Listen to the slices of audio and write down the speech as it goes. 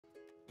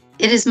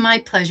It is my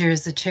pleasure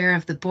as the chair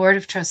of the Board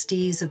of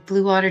Trustees of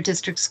Blue Water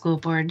District School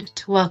Board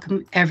to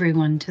welcome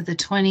everyone to the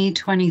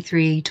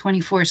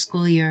 2023-24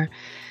 school year.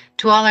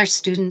 To all our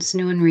students,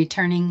 new and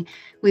returning,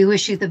 we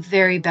wish you the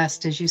very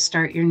best as you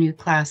start your new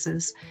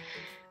classes.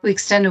 We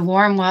extend a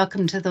warm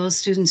welcome to those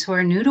students who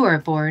are new to our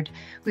board.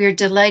 We are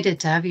delighted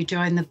to have you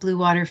join the Blue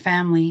Water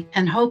family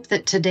and hope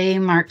that today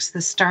marks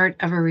the start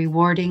of a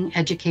rewarding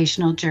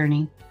educational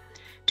journey.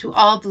 To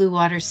all Blue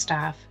Water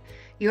staff,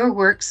 your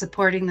work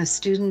supporting the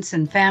students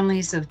and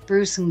families of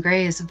Bruce and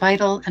Gray is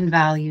vital and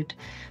valued.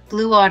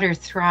 Blue Water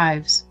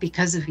thrives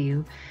because of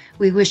you.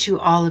 We wish you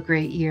all a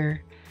great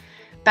year.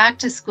 Back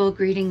to school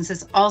greetings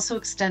is also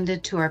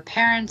extended to our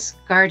parents,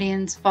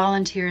 guardians,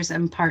 volunteers,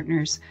 and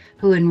partners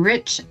who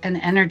enrich and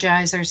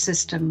energize our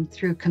system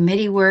through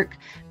committee work,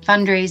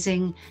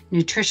 fundraising,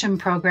 nutrition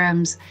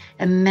programs,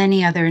 and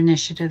many other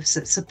initiatives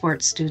that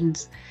support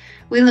students.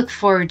 We look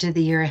forward to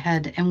the year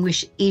ahead and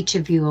wish each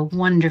of you a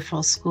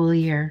wonderful school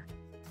year.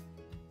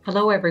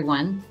 Hello,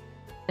 everyone.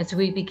 As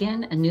we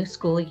begin a new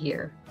school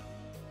year,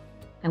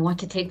 I want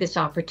to take this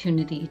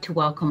opportunity to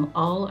welcome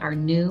all our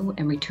new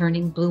and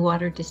returning Blue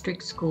Water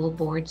District School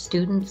Board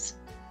students,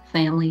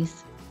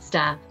 families,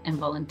 staff, and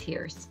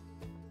volunteers.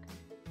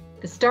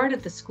 The start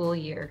of the school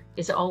year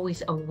is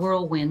always a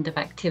whirlwind of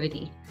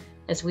activity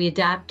as we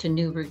adapt to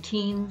new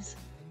routines,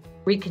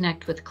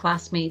 reconnect with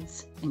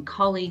classmates and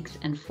colleagues,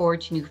 and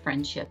forge new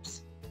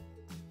friendships.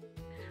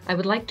 I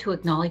would like to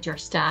acknowledge our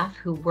staff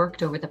who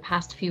worked over the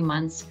past few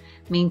months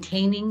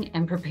maintaining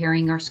and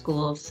preparing our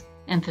schools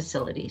and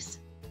facilities.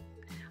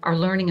 Our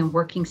learning and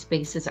working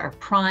spaces are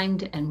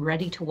primed and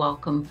ready to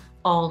welcome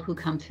all who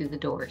come through the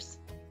doors.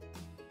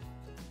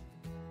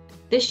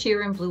 This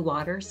year in Blue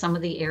Water, some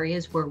of the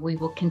areas where we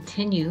will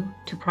continue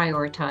to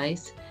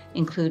prioritize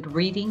include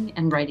reading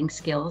and writing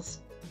skills,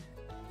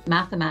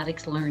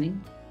 mathematics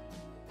learning,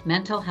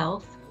 mental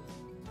health,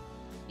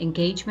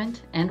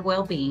 engagement and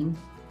well-being,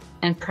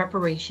 and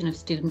preparation of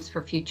students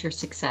for future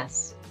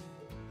success.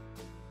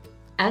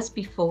 As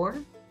before,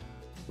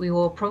 we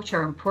will approach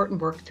our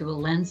important work through a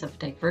lens of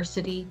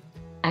diversity,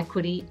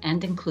 equity,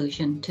 and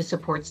inclusion to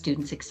support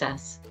student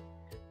success.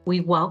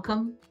 We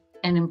welcome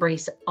and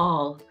embrace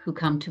all who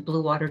come to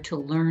Blue Water to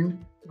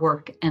learn,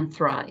 work, and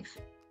thrive.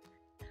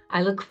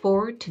 I look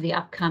forward to the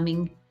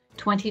upcoming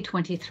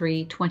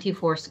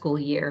 2023-24 school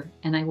year,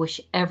 and I wish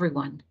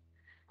everyone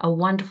a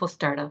wonderful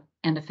startup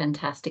and a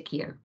fantastic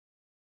year.